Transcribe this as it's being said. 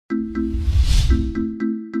Hello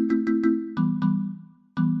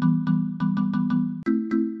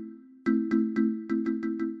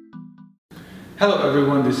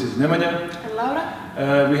everyone, this is Nemanja. And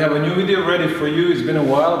Laura. We have a new video ready for you. It's been a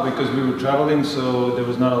while because we were traveling, so there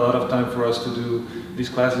was not a lot of time for us to do these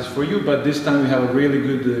classes for you, but this time we have a really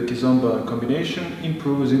good Kizomba combination,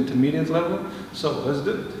 improves intermediate level, so let's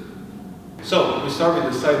do it. So we start with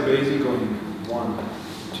the side basic going 1,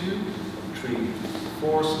 2, 3,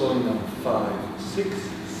 4, slowing down 5, 6,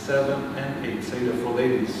 7 and 8. Say that for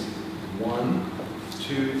ladies. 1,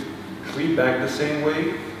 2, 3, back the same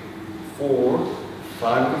way. 4,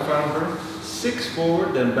 5 in front of her, 6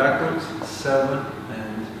 forward, then backwards, 7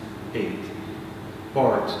 and 8.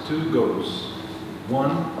 Part 2 goes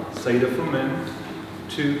 1, Saida for men,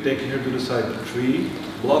 2, taking her to the side, 3,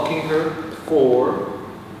 blocking her, 4,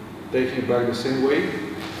 taking it back the same way,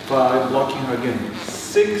 5, blocking her again,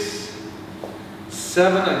 6,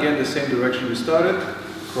 7, again the same direction we started,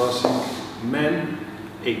 crossing men,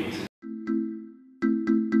 8.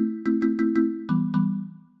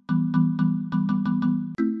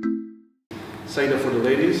 Saida for the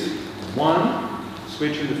ladies. 1,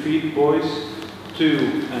 switching the feet, boys.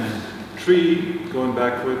 2 and 3, going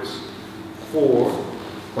backwards. 4,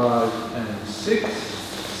 5 and 6,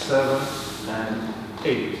 7 and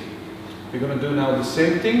 8. We're going to do now the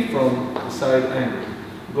same thing from the side angle.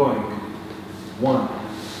 Going 1,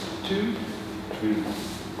 2, 3,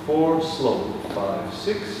 4, slow. 5,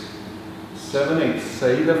 6, 7, 8.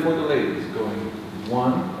 Saida for the ladies. Going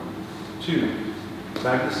 1, 2.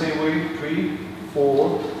 Back the same way, 3,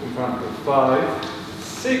 4, in front of 5,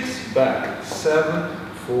 6, back, 7,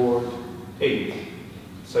 4, 8.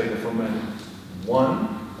 Saida for men. 1,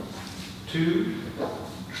 2,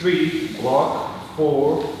 3, block,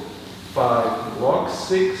 4, 5, block,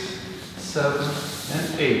 6, 7,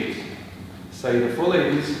 and 8. Saida for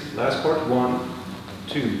ladies, last part, 1,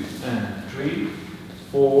 2, and 3,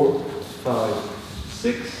 4, 5,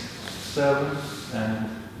 6, 7, and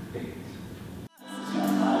 8.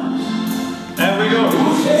 There we go.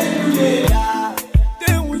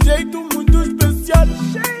 Tem jeito muito especial.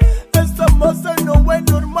 Essa moça não é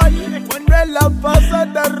normal. Quando ela passa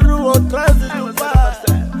da rua, o trânsito passa.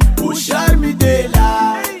 O charme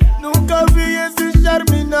dela, nunca vi esse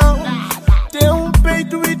charme não. Tem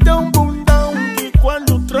peito e tão bundão que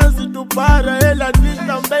quando o trânsito para, ela diz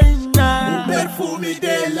também não. O perfume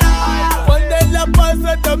dela, quando ela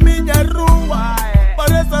passa da minha rua,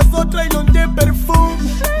 parece as outras não tem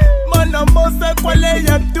perfume. Mano, moça, qual é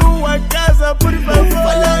a tua casa, por favor?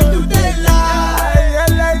 Falando dela,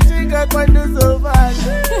 ela chega quando sou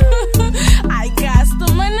vaga. Ai, gasto,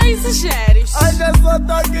 mas não exageres. Olha só o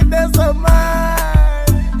toque dessa mãe.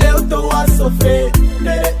 Eu tô a sofrer.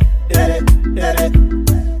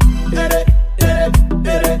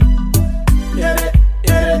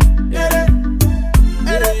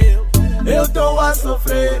 Eu tô a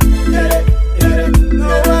sofrer.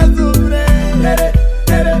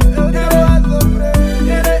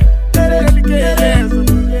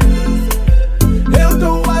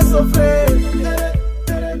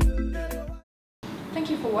 Thank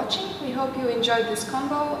you for watching. We hope you enjoyed this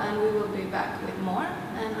combo and we will be back with more.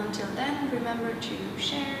 And until then, remember to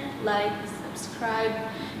share, like, subscribe.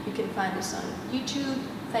 You can find us on YouTube,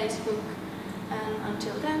 Facebook. And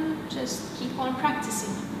until then, just keep on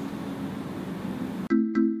practicing.